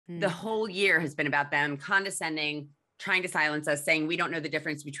The whole year has been about them condescending, trying to silence us, saying we don't know the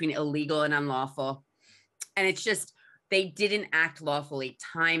difference between illegal and unlawful. And it's just, they didn't act lawfully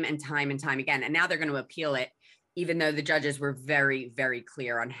time and time and time again. And now they're going to appeal it, even though the judges were very, very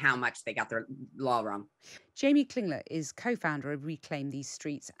clear on how much they got their law wrong. Jamie Klingler is co-founder of Reclaim These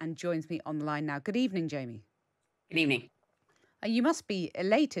Streets and joins me on the line now. Good evening, Jamie. Good evening. You must be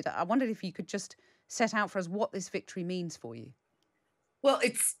elated. I wondered if you could just set out for us what this victory means for you. Well,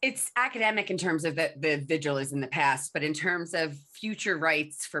 it's academic in terms of the vigil is in the past, but in terms of future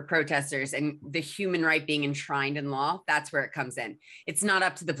rights for protesters and the human right being enshrined in law, that's where it comes in. It's not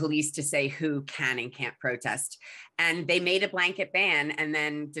up to the police to say who can and can't protest. And they made a blanket ban and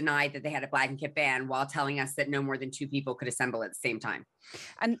then denied that they had a blanket ban while telling us that no more than 2 people could assemble at the same time.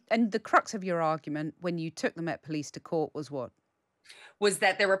 And the crux of your argument when you took the Met Police to court was what? Was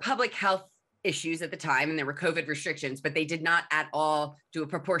that there were public health issues at the time and there were COVID restrictions, but they did not at all do a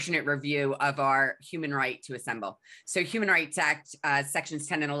proportionate review of our human right to assemble. So Human Rights Act sections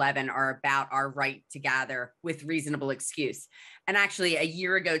 10 and 11 are about our right to gather with reasonable excuse. And actually a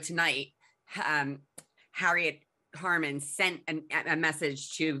year ago tonight, Harriet Harman sent a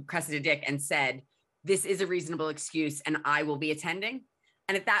message to Cressida Dick and said, this is a reasonable excuse and I will be attending.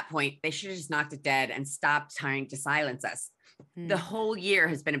 And at that point, they should have just knocked it dead and stopped trying to silence us. The whole year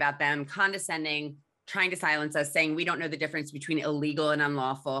has been about them condescending, trying to silence us, saying we don't know the difference between illegal and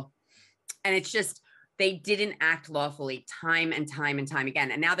unlawful. And it's just, they didn't act lawfully time and time and time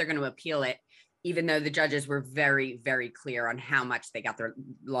again. And now they're going to appeal it, even though the judges were very, very clear on how much they got their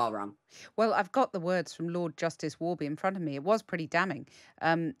law wrong. Well, I've got the words from Lord Justice Warby in front of me. It was pretty damning.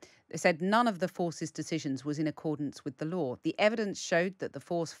 They said none of the force's decisions was in accordance with the law. The evidence showed that the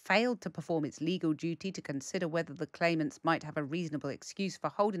force failed to perform its legal duty to consider whether the claimants might have a reasonable excuse for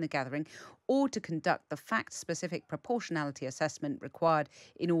holding the gathering or to conduct the fact-specific proportionality assessment required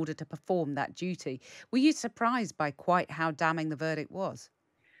in order to perform that duty. Were you surprised by quite how damning the verdict was?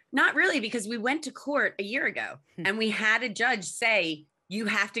 Not really, because we went to court a year ago and we had a judge say, you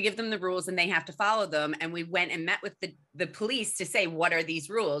have to give them the rules and they have to follow them. And we went and met with the police to say, what are these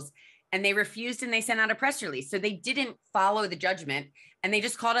rules? And they refused and they sent out a press release. So they didn't follow the judgment and they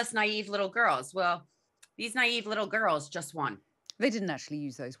just called us naive little girls. Well, these naive little girls just won. They didn't actually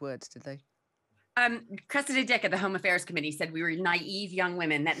use those words, did they? Cressida Dick at the Home Affairs Committee said we were naive young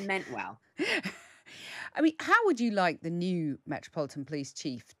women. That meant well. I mean, how would you like the new Metropolitan Police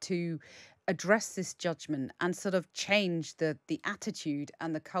Chief to address this judgment and sort of change the attitude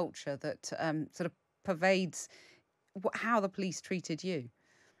and the culture that sort of pervades how the police treated you?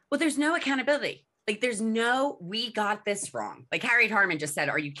 Well, there's no accountability. Like there's no, we got this wrong. Like Harriet Harman just said,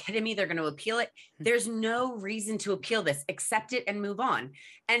 are you kidding me? They're going to appeal it. There's no reason to appeal this, accept it and move on.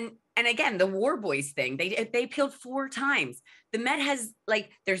 And again, the War Boys thing, they appealed 4 times. The Met has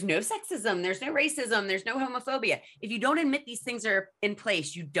there's no sexism, there's no racism, there's no homophobia. If you don't admit these things are in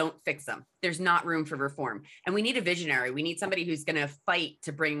place, you don't fix them. There's not room for reform. And we need a visionary. We need somebody who's going to fight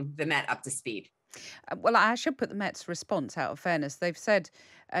to bring the Met up to speed. Well, I should put the Met's response out of fairness. They've said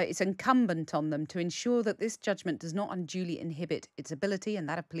it's incumbent on them to ensure that this judgment does not unduly inhibit its ability and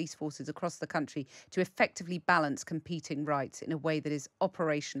that of police forces across the country to effectively balance competing rights in a way that is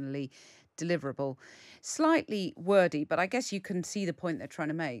operationally deliverable. Slightly wordy, but I guess you can see the point they're trying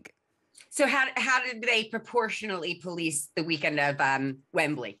to make. So how did they proportionally police the weekend of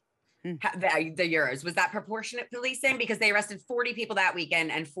Wembley? The Euros, was that proportionate policing? Because they arrested 40 people that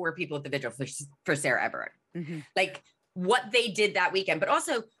weekend and 4 people at the vigil for Sarah Everard. Like what they did that weekend. But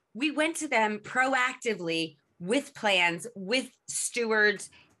also we went to them proactively with plans, with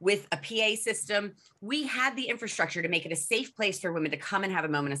stewards, with a PA system. We had the infrastructure to make it a safe place for women to come and have a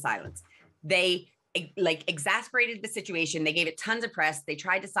moment of silence. They exasperated the situation. They gave it tons of press. They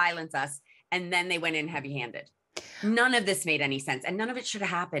tried to silence us and then they went in heavy-handed. None of this made any sense and none of it should have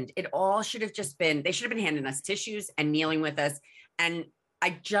happened. It all should have just been, they should have been handing us tissues and kneeling with us. And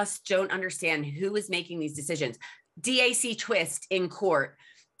I just don't understand who is making these decisions. DAC twist in court.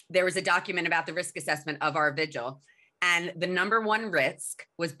 There was a document about the risk assessment of our vigil. And the number 1 risk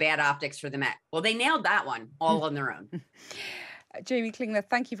was bad optics for the Met. Well, they nailed that one all on their own. Jamie Klingler,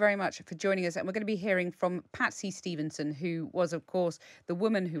 thank you very much for joining us. And we're going to be hearing from Patsy Stevenson, who was, of course, the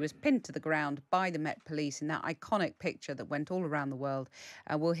woman who was pinned to the ground by the Met Police in that iconic picture that went all around the world.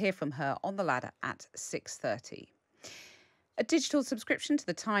 We'll hear from her on the ladder at 6:30. A digital subscription to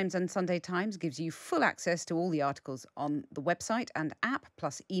the Times and Sunday Times gives you full access to all the articles on the website and app,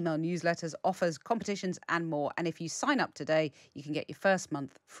 plus email newsletters, offers, competitions and more. And if you sign up today, you can get your first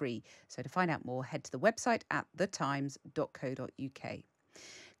month free. So to find out more, head to the website at thetimes.co.uk.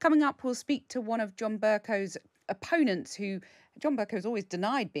 Coming up, we'll speak to one of John Bercow's opponents who John Bercow has always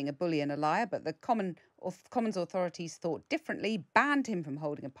denied being a bully and a liar, but the Commons authorities thought differently, banned him from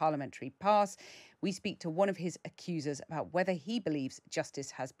holding a parliamentary pass. We speak to one of his accusers about whether he believes justice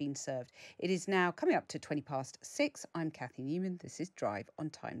has been served. It is now coming up to 6:20. I'm Cathy Newman. This is Drive on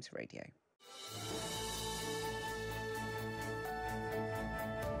Times Radio.